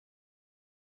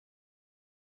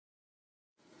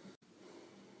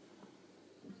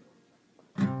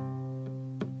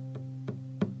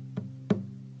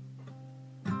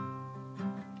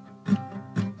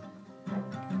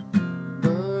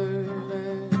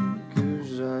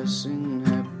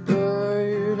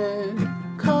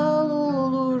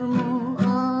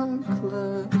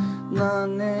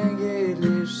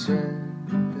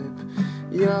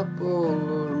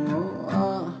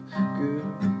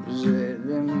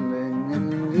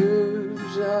benim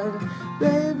güzel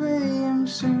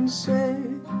bebeğimsin,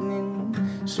 senin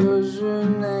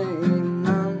sözüne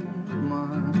inanma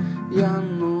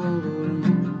yan olur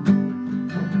mu?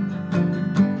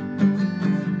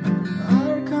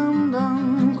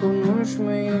 Arkamdan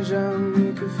konuşmayacağım,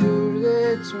 küfür de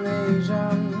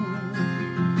etmeyeceğim.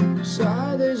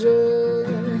 Sadece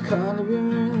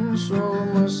kalbimin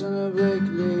soğumasını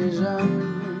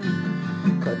bekleyeceğim.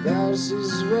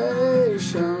 Kadersiz ve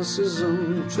şanssızım,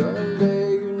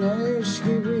 çölde güneş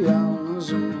gibi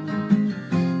yalnızım.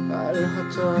 Her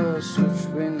hata suç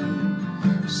benim,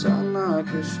 sana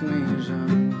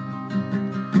küsmeyeceğim,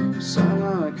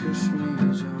 sana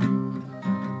küsmeyeceğim.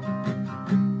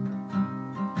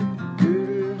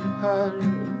 Gül her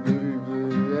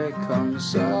bülbüle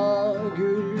kansa,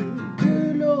 gül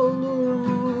gül olur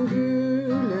mu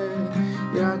güle?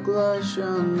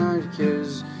 Yaklaşan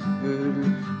herkes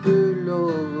bülbül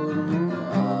olur mu?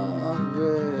 Ah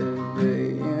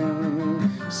bebeğim,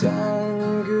 sen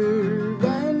gül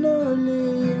ben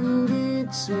öleyim,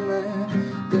 gitme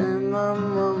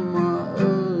demem ama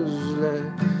özle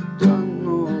dön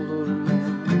olur mu?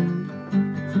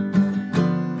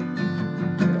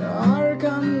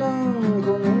 Arkandan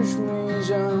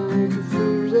konuşmayacağım,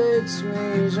 küfür de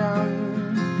etmeyeceğim.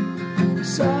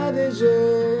 Sadece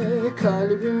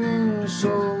kalbimin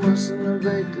soğumasını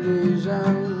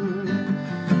bekleyeceğim.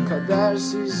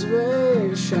 Kadersiz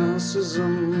ve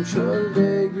şanssızım,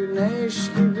 çölde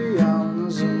güneş gibi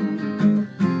yalnızım.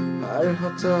 Her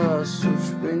hata suç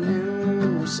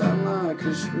benim, sana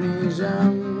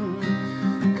küsmeyeceğim.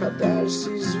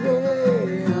 Kadersiz ve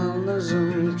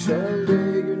yalnızım,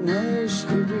 çölde güneş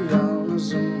gibi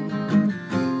yalnızım.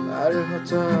 Her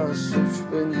hata suç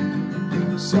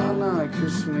benim, sana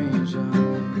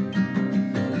küsmeyeceğim,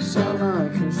 sana